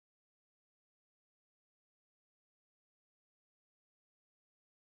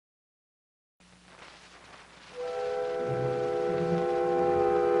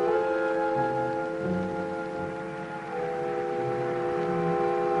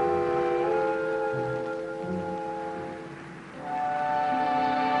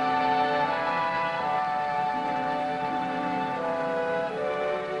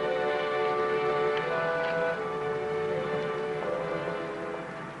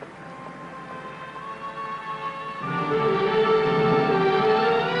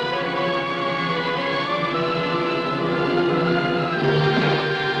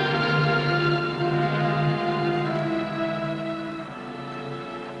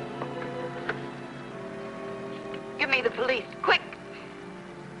police. Quick!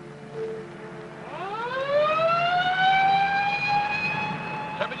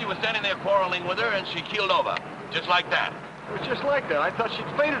 Shepard, you were standing there quarreling with her, and she keeled over. Just like that. It was just like that. I thought she'd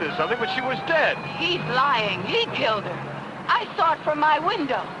fainted or something, but she was dead. He's lying. He killed her. I saw it from my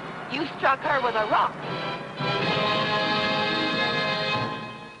window. You struck her with a rock.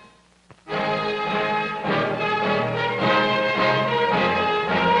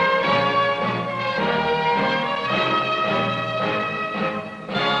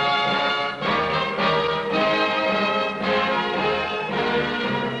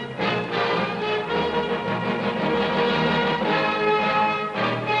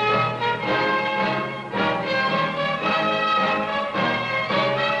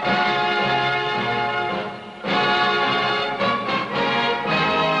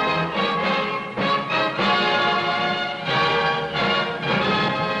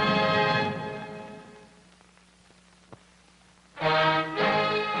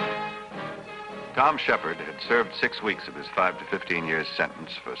 Tom Shepard had served 6 weeks of his 5 to 15 years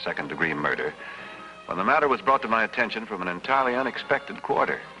sentence for second-degree murder when the matter was brought to my attention from an entirely unexpected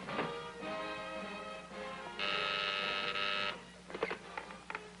quarter.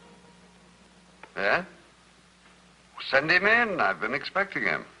 Yeah? Send him in. I've been expecting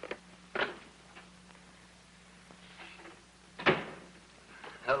him.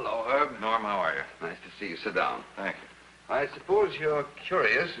 Hello, Herb. Norm, how are you? Nice to see you. Sit down. Thank you. I suppose you're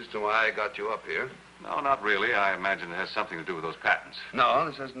curious as to why I got you up here. No, not really. I imagine it has something to do with those patents. No,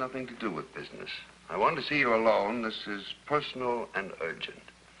 this has nothing to do with business. I wanted to see you alone. This is personal and urgent.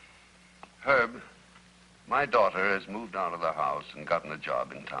 Herb, my daughter has moved out of the house and gotten a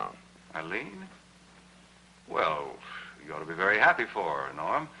job in town. Eileen? Well, you ought to be very happy for her,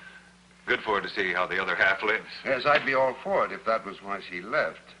 Norm. Good for her to see how the other half lives. Yes, I'd be all for it if that was why she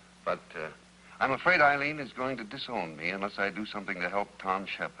left. But I'm afraid Eileen is going to disown me unless I do something to help Tom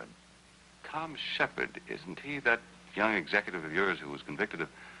Shepard. Tom Shepard, isn't he that young executive of yours who was convicted of...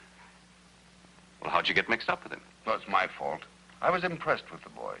 Well, how'd you get mixed up with him? Well, it's my fault. I was impressed with the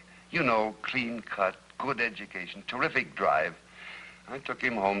boy. You know, clean cut, good education, terrific drive. I took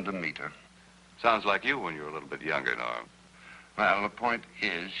him home to meet her. Sounds like you when you were a little bit younger, Norm. Well, the point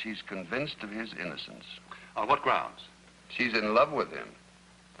is, she's convinced of his innocence. On what grounds? She's in love with him.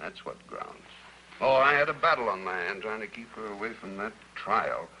 That's what grounds. Oh, I had a battle on my hand trying to keep her away from that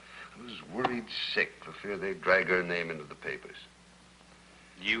trial. I was worried sick for fear they'd drag her name into the papers.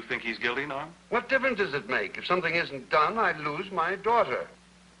 You think he's guilty, Norm? What difference does it make? If something isn't done, I'd lose my daughter.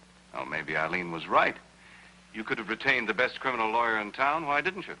 Well, maybe Eileen was right. You could have retained the best criminal lawyer in town. Why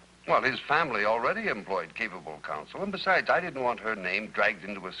didn't you? Well, his family already employed capable counsel, and besides, I didn't want her name dragged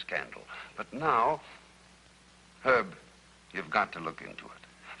into a scandal. But now, Herb, you've got to look into it.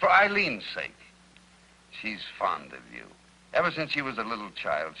 For Eileen's sake. She's fond of you. Ever since she was a little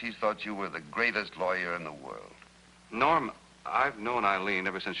child, she's thought you were the greatest lawyer in the world. Norm, I've known Eileen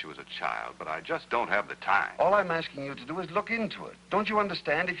ever since she was a child, but I just don't have the time. All I'm asking you to do is look into it. Don't you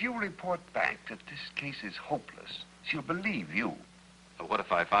understand? If you report back that this case is hopeless, she'll believe you. But what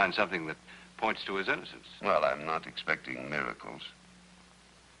if I find something that points to his innocence? Well, I'm not expecting miracles.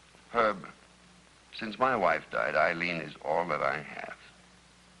 Herb, since my wife died, Eileen is all that I have.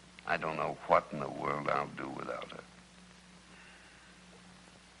 I don't know what in the world I'll do without her.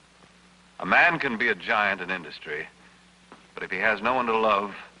 A man can be a giant in industry, but if he has no one to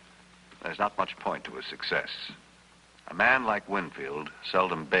love, there's not much point to his success. A man like Winfield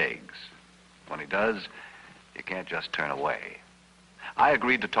seldom begs. When he does, you can't just turn away. I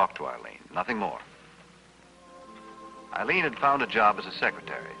agreed to talk to Eileen, nothing more. Eileen had found a job as a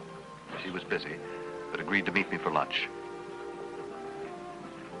secretary. She was busy, but agreed to meet me for lunch.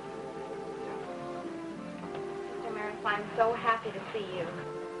 Mr. Maris, I'm so happy to see you.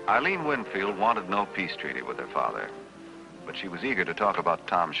 Eileen Winfield wanted no peace treaty with her father, but she was eager to talk about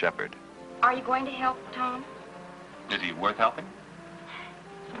Tom Shepard. Are you going to help Tom? Is he worth helping?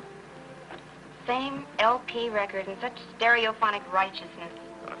 Same LP record and such stereophonic righteousness.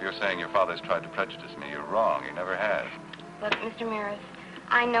 Well, if you're saying your father's tried to prejudice me, you're wrong. He never has. Look, Mr. Maris,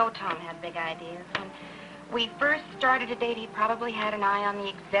 I know Tom had big ideas. When we first started to date, he probably had an eye on the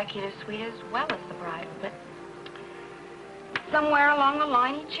executive suite as well as the private, but somewhere along the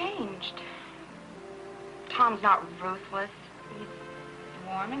line he changed. Tom's not ruthless. He's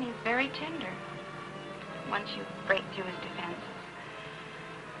warm and he's very tender. Once you break through his defenses.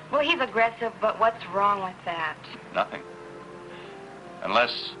 Well, he's aggressive, but what's wrong with that? Nothing.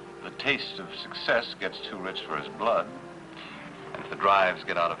 Unless the taste of success gets too rich for his blood, and if the drives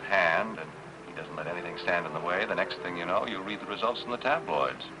get out of hand and he doesn't let anything stand in the way, the next thing you know, you'll read the results in the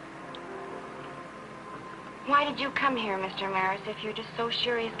tabloids. Why did you come here, Mr. Maris, if you're just so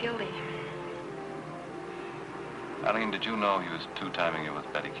sure he's guilty? Eileen, did you know he was two-timing you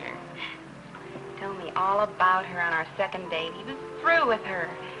with Betty King? Tell me all about her on our second date. He was through with her.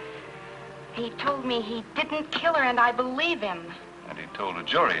 He told me he didn't kill her, and I believe him. And he told a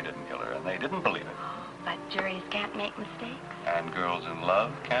jury he didn't kill her, and they didn't believe it. But juries can't make mistakes. And girls in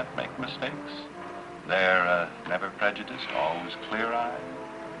love can't make mistakes. They're never prejudiced, always clear-eyed.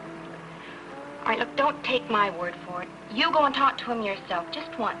 All right, look, don't take my word for it. You go and talk to him yourself,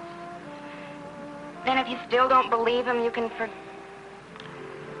 just once. Then if you still don't believe him, you can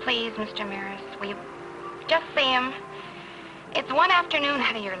Please, Mr. Maris, will you just see him? It's one afternoon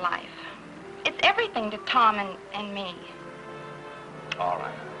out of your life. It's everything to Tom and me. All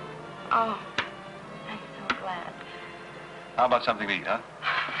right. Oh, I'm so glad. How about something to eat, huh?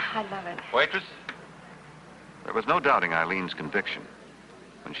 I love it. Waitress? There was no doubting Eileen's conviction.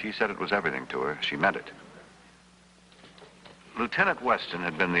 When she said it was everything to her, she meant it. Lieutenant Weston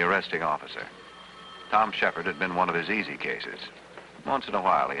had been the arresting officer. Tom Shepard had been one of his easy cases. Once in a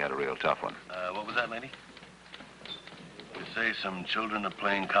while, he had a real tough one. What was that, lady? You say some children are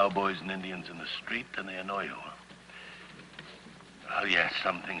playing cowboys and Indians in the street, and they annoy you. Oh, yes,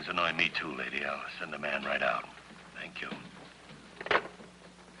 some things annoy me too, lady. I'll send a man right out. Thank you.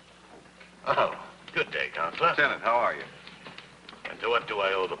 Oh, good day, Counselor. Lieutenant, how are you? And to what do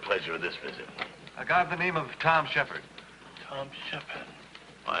I owe the pleasure of this visit? A guy by the name of Tom Shepard. Tom Shepard.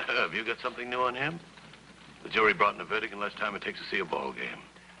 Why, Herb, you got something new on him? The jury brought in a verdict in less time it takes to see a ball game.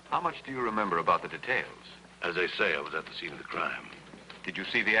 How much do you remember about the details? As they say, I was at the scene of the crime. Did you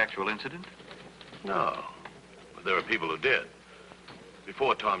see the actual incident? No, but there are people who did.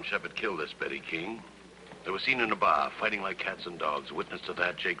 Before Tom Shepard killed this Betty King, they were seen in a bar fighting like cats and dogs. Witness to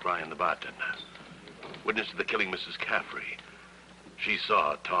that, Jake Ryan, the bartender. Witness to the killing, Mrs. Caffrey. She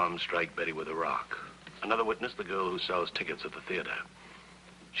saw Tom strike Betty with a rock. Another witness, the girl who sells tickets at the theater.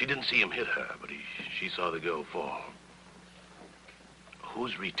 She didn't see him hit her, but she saw the girl fall.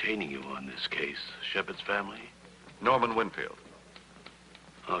 Who's retaining you on this case? Shepard's family? Norman Winfield.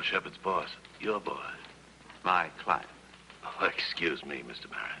 Oh, Shepard's boss. Your boss. My client. Oh, excuse me, Mr.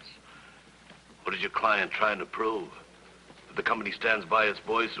 Maris. What is your client trying to prove? That the company stands by its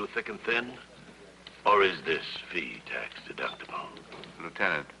boys through thick and thin? Or is this fee tax deductible?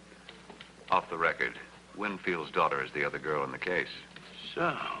 Lieutenant, off the record, Winfield's daughter is the other girl in the case.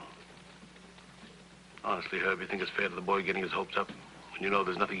 So, honestly, Herb, you think it's fair to the boy getting his hopes up when you know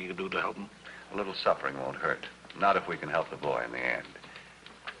there's nothing you can do to help him? A little suffering won't hurt. Not if we can help the boy in the end.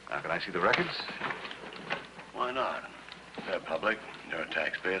 Now, can I see the records? Why not? They're public. You're a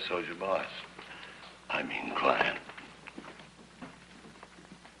taxpayer, so's your boss. I mean client.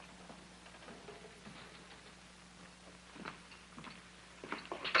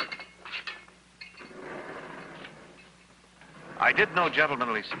 I did no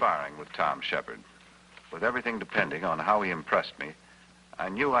gentlemanly sparring with Tom Shepard. With everything depending on how he impressed me, I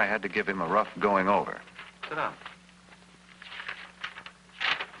knew I had to give him a rough going over. Sit down.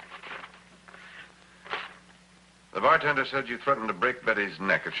 The bartender said you threatened to break Betty's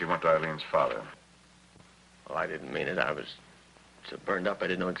neck if she went to Eileen's father. Well, I didn't mean it. I was so burned up I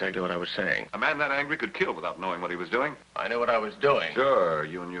didn't know exactly what I was saying. A man that angry could kill without knowing what he was doing. I knew what I was doing. Sure,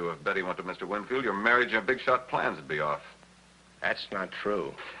 you knew if Betty went to Mr. Winfield, your marriage and your big shot plans would be off. That's not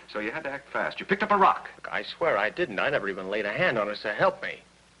true. So you had to act fast. You picked up a rock. Look, I swear I didn't. I never even laid a hand on her to help me.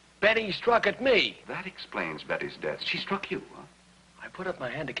 Betty struck at me. That explains Betty's death. She struck you, huh? I put up my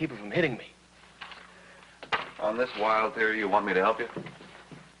hand to keep her from hitting me. On this wild theory, you want me to help you?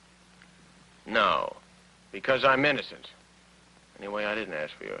 No, because I'm innocent. Anyway, I didn't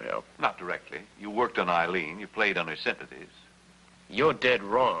ask for your help. Not directly. You worked on Eileen. You played on her sympathies. You're dead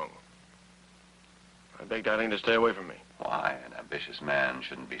wrong. I begged Eileen to stay away from me. Why? An ambitious man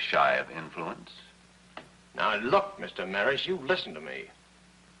shouldn't be shy of influence. Now, look, Mr. Maris, you listen to me.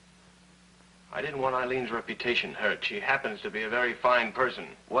 I didn't want Eileen's reputation hurt. She happens to be a very fine person.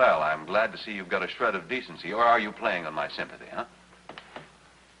 Well, I'm glad to see you've got a shred of decency. Or are you playing on my sympathy, huh?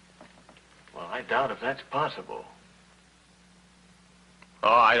 Well, I doubt if that's possible. Oh,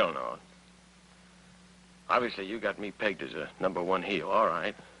 I don't know. Obviously, you got me pegged as a #1 heel. All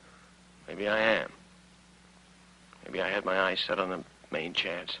right. Maybe I am. Maybe I had my eyes set on the main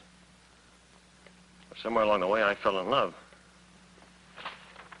chance. But somewhere along the way, I fell in love.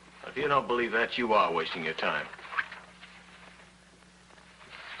 If you don't believe that, you are wasting your time.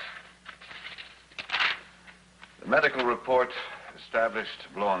 The medical report established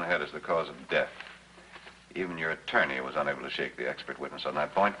blow on the head as the cause of death. Even your attorney was unable to shake the expert witness on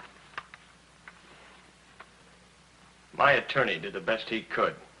that point. My attorney did the best he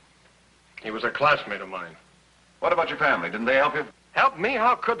could. He was a classmate of mine. What about your family? Didn't they help you? Help me?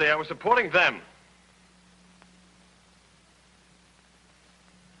 How could they? I was supporting them.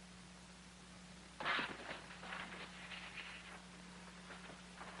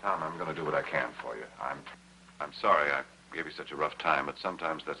 Tom, I'm going to do what I can for you. I'm sorry I gave you such a rough time, but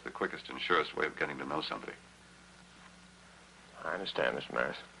sometimes that's the quickest and surest way of getting to know somebody. I understand, Mr.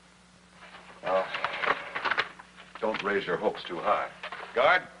 Maris. Well, don't raise your hopes too high.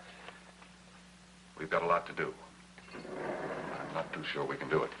 Guard, we've got a lot to do. I'm not too sure we can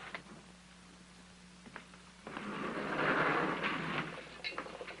do it.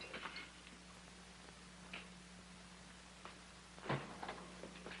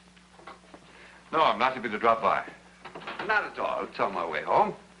 No, I'm not happy to drop by. Not at all. It's on my way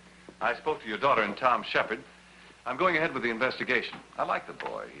home. I spoke to your daughter and Tom Shepard. I'm going ahead with the investigation. I like the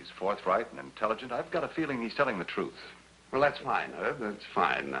boy. He's forthright and intelligent. I've got a feeling he's telling the truth. Well, that's fine, Herb. That's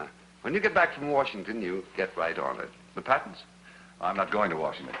fine. When you get back from Washington, you get right on it. The patents? I'm not going to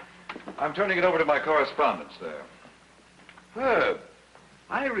Washington. I'm turning it over to my correspondents there. Herb,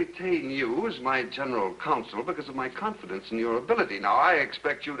 I retain you as my general counsel because of my confidence in your ability. Now, I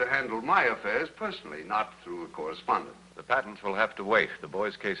expect you to handle my affairs personally, not through a correspondent. The patents will have to wait. The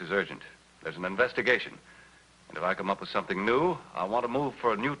boy's case is urgent. There's an investigation. And if I come up with something new, I want to move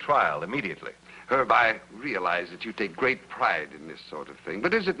for a new trial immediately. Herb, I realize that you take great pride in this sort of thing,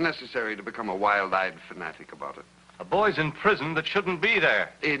 but is it necessary to become a wild-eyed fanatic about it? A boy's in prison that shouldn't be there.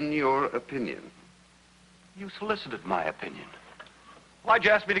 In your opinion? You solicited my opinion. Why'd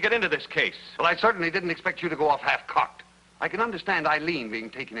you ask me to get into this case? Well, I certainly didn't expect you to go off half-cocked. I can understand Eileen being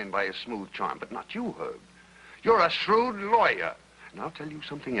taken in by a smooth charm, but not you, Herb. You're a shrewd lawyer. And I'll tell you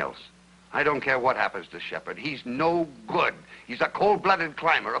something else. I don't care what happens to Shepard. He's no good. He's a cold-blooded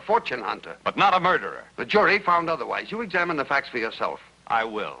climber, a fortune hunter. But not a murderer. The jury found otherwise. You examine the facts for yourself. I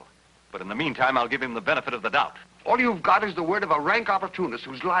will. But in the meantime, I'll give him the benefit of the doubt. All you've got is the word of a rank opportunist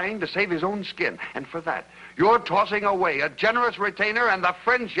who's lying to save his own skin. And for that, you're tossing away a generous retainer and the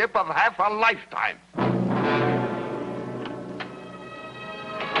friendship of half a lifetime.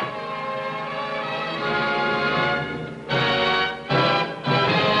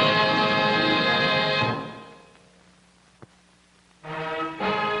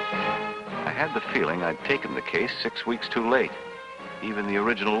 Feeling I'd taken the case 6 weeks too late. Even the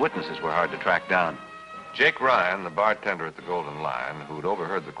original witnesses were hard to track down. Jake Ryan, the bartender at the Golden Lion, who'd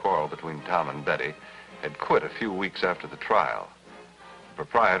overheard the quarrel between Tom and Betty, had quit a few weeks after the trial. The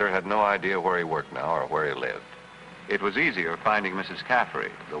proprietor had no idea where he worked now or where he lived. It was easier finding Mrs.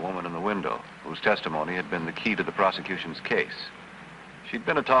 Caffrey, the woman in the window, whose testimony had been the key to the prosecution's case. She'd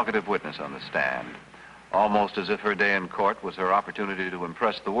been a talkative witness on the stand, almost as if her day in court was her opportunity to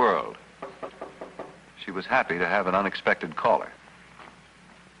impress the world. She was happy to have an unexpected caller.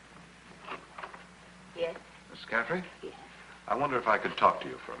 Yes? Miss Caffrey? Yes. I wonder if I could talk to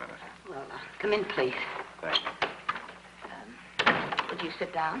you for a minute. Well, come in, please. Thank you. Would you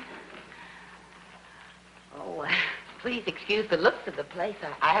sit down? Oh, please excuse the looks of the place.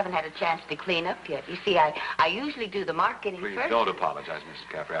 I haven't had a chance to clean up yet. You see, I usually do the marketing Please first. don't apologize,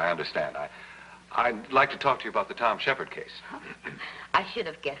 Mrs. Caffrey. I understand. I'd like to talk to you about the Tom Shepard case. I should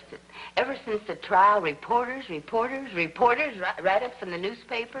have guessed it. Ever since the trial, reporters, write-ups in the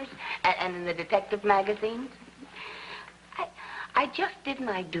newspapers and in the detective magazines. I just did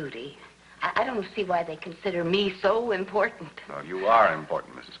my duty. I don't see why they consider me so important. No, you are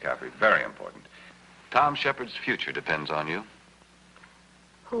important, Mrs. Caffrey. Very important. Tom Shepard's future depends on you.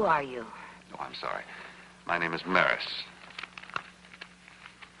 Who are you? Oh, I'm sorry. My name is Maris.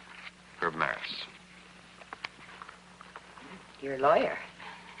 Herb Maris. You're a lawyer.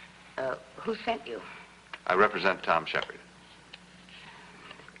 Who sent you? I represent Tom Shepard.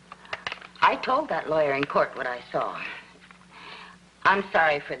 I told that lawyer in court what I saw. I'm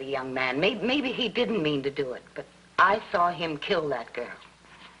sorry for the young man. Maybe he didn't mean to do it, but I saw him kill that girl.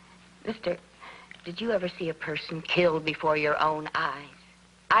 Mister, did you ever see a person killed before your own eyes?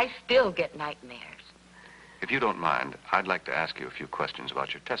 I still get nightmares. If you don't mind, I'd like to ask you a few questions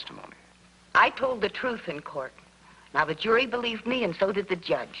about your testimony. I told the truth in court. Now, the jury believed me, and so did the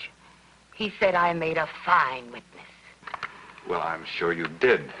judge. He said I made a fine witness. Well, I'm sure you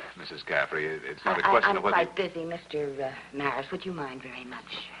did, Mrs. Caffrey. It's not a question of whether... I'm quite busy, Mr. Maris. Would you mind very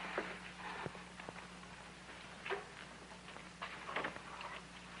much?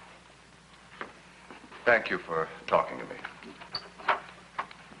 Thank you for talking to me.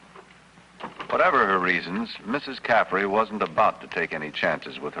 Whatever her reasons, Mrs. Caffrey wasn't about to take any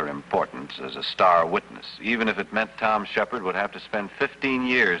chances with her importance as a star witness, even if it meant Tom Shepard would have to spend 15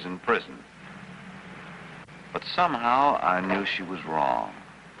 years in prison. But somehow I knew she was wrong.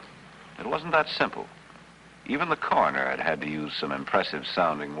 It wasn't that simple. Even the coroner had had to use some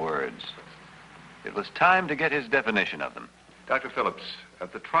impressive-sounding words. It was time to get his definition of them. Dr. Phillips,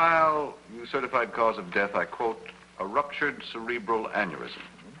 at the trial, you certified cause of death, I quote, a ruptured cerebral aneurysm.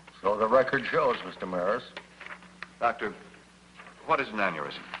 So the record shows, Mr. Maris. Doctor, what is an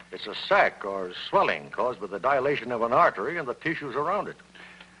aneurysm? It's a sac or swelling caused by the dilation of an artery and the tissues around it.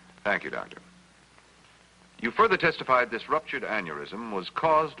 Thank you, Doctor. You further testified this ruptured aneurysm was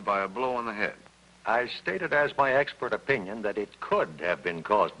caused by a blow on the head. I stated as my expert opinion that it could have been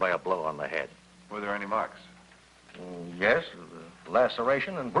caused by a blow on the head. Were there any marks? Yes,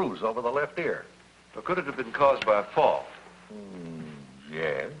 laceration and bruise over the left ear. Or could it have been caused by a fall?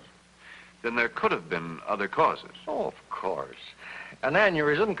 Yes. Then there could have been other causes. Oh, of course. An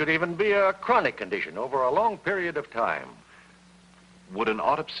aneurysm could even be a chronic condition over a long period of time. Would an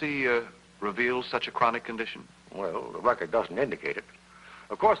autopsy reveal such a chronic condition? Well, the record doesn't indicate it.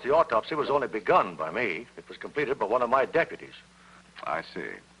 Of course, the autopsy was only begun by me. It was completed by one of my deputies. I see.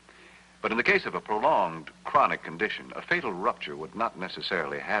 But in the case of a prolonged chronic condition, a fatal rupture would not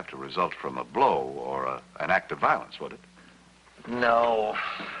necessarily have to result from a blow or an act of violence, would it? No.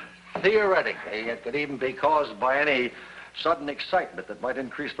 Theoretically, it could even be caused by any sudden excitement that might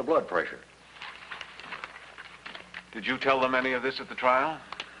increase the blood pressure. Did you tell them any of this at the trial?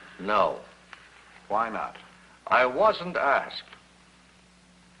 No. Why not? I wasn't asked.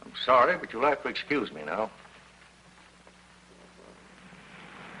 I'm sorry, but you'll have to excuse me now.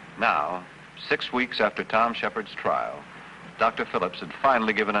 Now, 6 weeks after Tom Shepard's trial, Dr. Phillips had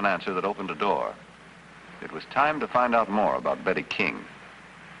finally given an answer that opened a door. It was time to find out more about Betty King.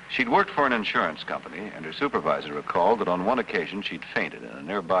 She'd worked for an insurance company, and her supervisor recalled that on one occasion she'd fainted and a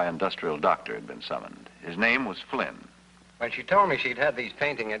nearby industrial doctor had been summoned. His name was Flynn. When she told me she'd had these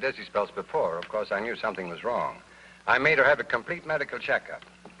fainting and dizzy spells before, of course, I knew something was wrong. I made her have a complete medical checkup.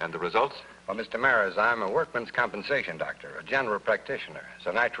 And the results? Well, Mr. Maris, I'm a workman's compensation doctor, a general practitioner.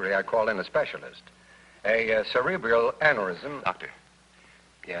 So naturally, I called in a specialist. A cerebral aneurysm. Doctor.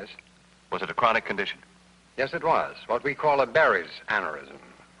 Yes? Was it a chronic condition? Yes, it was. What we call a Barry's aneurysm.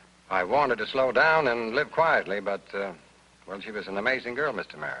 I wanted to slow down and live quietly, but, well, she was an amazing girl,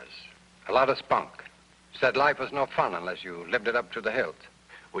 Mr. Maris. A lot of spunk. Said life was no fun unless you lived it up to the hilt.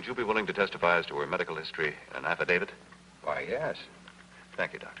 Would you be willing to testify as to her medical history in an affidavit? Why, yes.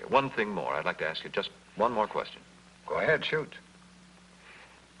 Thank you, Doctor. One thing more. I'd like to ask you just one more question. Go ahead, shoot.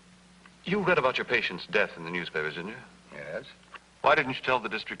 You read about your patient's death in the newspapers, didn't you? Yes? Why didn't you tell the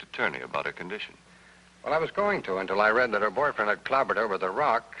district attorney about her condition? Well, I was going to until I read that her boyfriend had clobbered her with a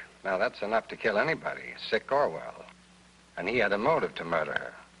rock. Now, that's enough to kill anybody, sick or well. And he had a motive to murder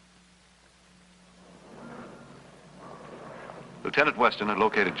her. Lieutenant Weston had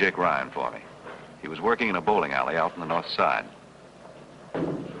located Jake Ryan for me. He was working in a bowling alley out on the north side.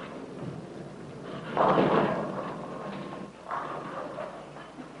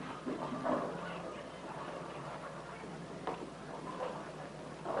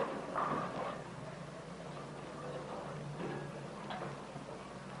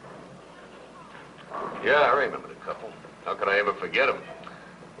 Yeah, I remember the couple. How could I ever forget them?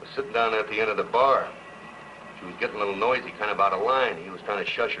 I was sitting down there at the end of the bar. She was getting a little noisy, kind of out of line. He was trying to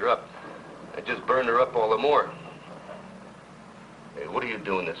shush her up. I just burned her up all the more. Hey, what are you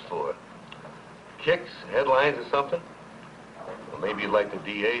doing this for? Kicks, headlines, or something? Well, maybe you'd like the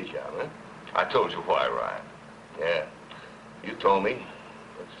DA's job, huh? I told you why, Ryan. Yeah, you told me.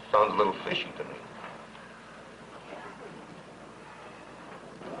 That sounds a little fishy to me.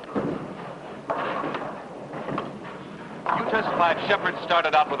 You testified Shepard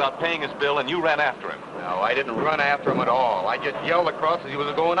started out without paying his bill and you ran after him. No, I didn't run after him at all. I just yelled across as he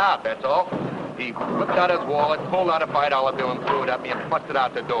was going out, that's all. He whipped out his wallet, pulled out a $5 bill and threw it at me and busted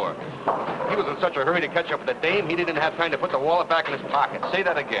out the door. He was in such a hurry to catch up with the dame, he didn't have time to put the wallet back in his pocket. Say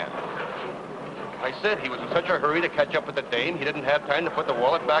that again. I said he was in such a hurry to catch up with the dame, he didn't have time to put the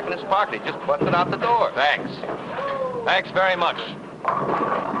wallet back in his pocket. He just busted out the door. Thanks. Thanks very much.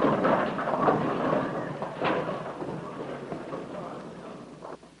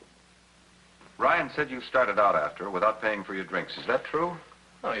 Ryan said you started out after her without paying for your drinks. Is that true?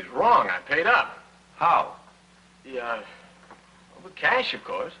 No, he's wrong. I paid up. How? Yeah, with cash, of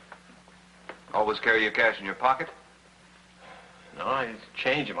course. Always carry your cash in your pocket? No, I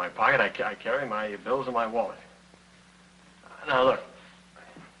change in my pocket. I carry my bills in my wallet. Now, look.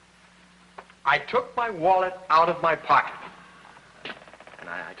 I took my wallet out of my pocket. And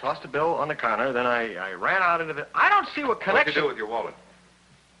I tossed a bill on the counter. Then I ran out into the... I don't see what connection... What'd you do with your wallet?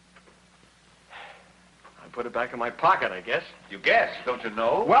 I put it back in my pocket, I guess. You guessed, don't you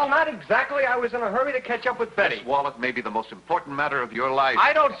know? Well, not exactly. I was in a hurry to catch up with Betty. This wallet may be the most important matter of your life.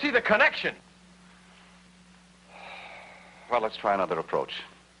 I don't see the connection. Well, let's try another approach.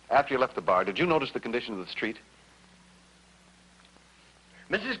 After you left the bar, did you notice the condition of the street?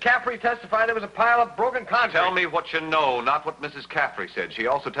 Mrs. Caffrey testified there was a pile of broken concrete. Tell me what you know, not what Mrs. Caffrey said. She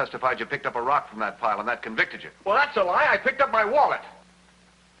also testified you picked up a rock from that pile, and that convicted you. Well, that's a lie. I picked up my wallet.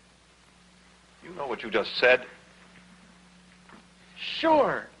 You know what you just said?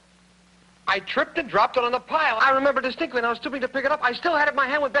 Sure. I tripped and dropped it on the pile. I remember distinctly when I was stooping to pick it up. I still had it in my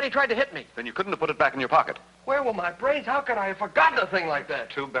hand when Betty tried to hit me. Then you couldn't have put it back in your pocket. Where were my brains? How could I have forgotten a thing like that?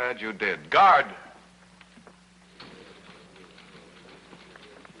 Too bad you did. Guard!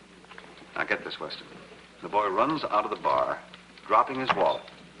 Now get this, Weston. The boy runs out of the bar, dropping his wallet.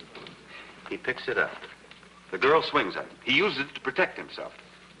 He picks it up. The girl swings at him. He uses it to protect himself.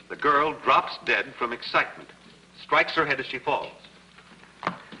 The girl drops dead from excitement, strikes her head as she falls.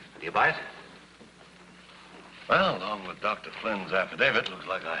 Do you buy it? Well, along with Dr. Flynn's affidavit, looks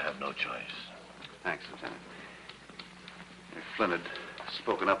like I have no choice. Thanks, Lieutenant. If Flynn had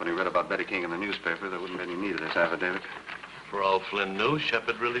spoken up when he read about Betty King in the newspaper, there wouldn't be any need of this affidavit. For all Flynn knew,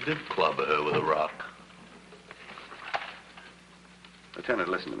 Shepard really did clobber her with a rock. Lieutenant,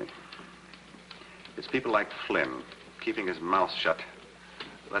 listen to me. It's people like Flynn, keeping his mouth shut,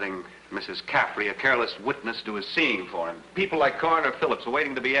 letting Mrs. Caffrey, a careless witness, do his seeing for him. People like Coroner Phillips,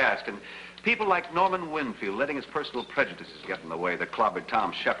 waiting to be asked. And people like Norman Winfield, letting his personal prejudices get in the way that clobbered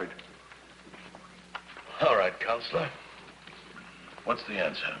Tom Shepard. All right, Counselor. What's the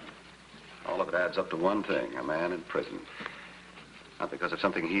answer? All of it adds up to one thing, a man in prison. Not because of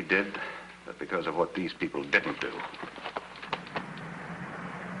something he did, but because of what these people didn't do.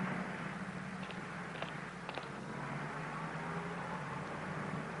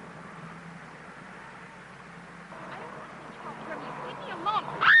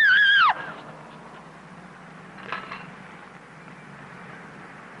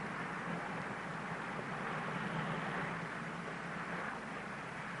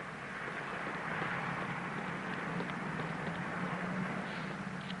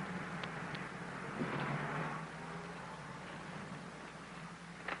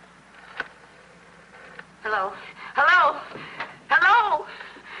 Hello? Hello? Hello?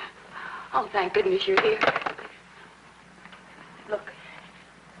 Oh, thank goodness you're here. Look.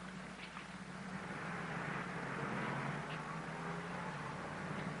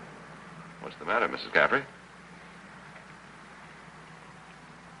 What's the matter, Mrs. Caffrey?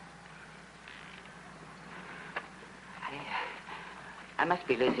 I must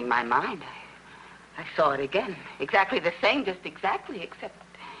be losing my mind. I saw it again. Exactly the same, just exactly, except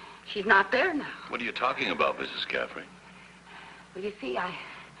she's not there now. What are you talking about, Mrs. Caffrey? Well, you see,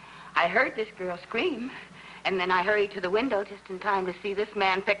 I heard this girl scream, and then I hurried to the window just in time to see this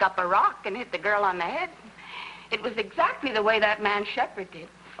man pick up a rock and hit the girl on the head. It was exactly the way that man Shepard did.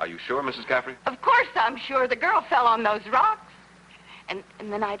 Are you sure, Mrs. Caffrey? Of course I'm sure. The girl fell on those rocks. And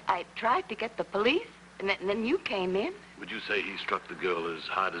then I tried to get the police, and then you came in. Would you say he struck the girl as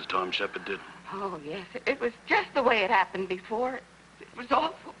hard as Tom Shepard did? Oh, yes. It was just the way it happened before. It was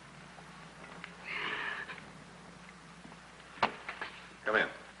awful. Come in.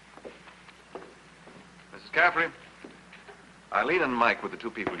 Mrs. Caffrey, Eileen and Mike were the two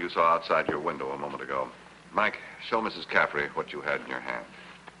people you saw outside your window a moment ago. Mike, show Mrs. Caffrey what you had in your hand.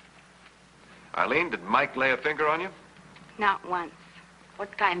 Eileen, did Mike lay a finger on you? Not once.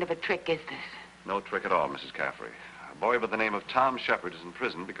 What kind of a trick is this? No trick at all, Mrs. Caffrey. A boy by the name of Tom Shepard is in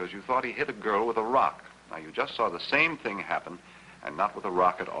prison because you thought he hit a girl with a rock. Now, you just saw the same thing happen, and not with a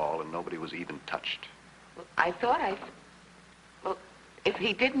rock at all, and nobody was even touched. Well, I thought Well, if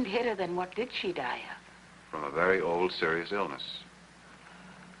he didn't hit her, then what did she die of? From a very old, serious illness.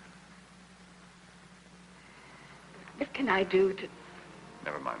 What can I do to...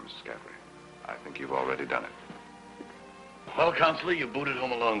 Never mind, Mrs. Caffrey. I think you've already done it. Well, Counselor, you booted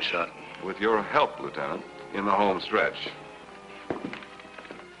home a long shot. With your help, Lieutenant, in the home stretch.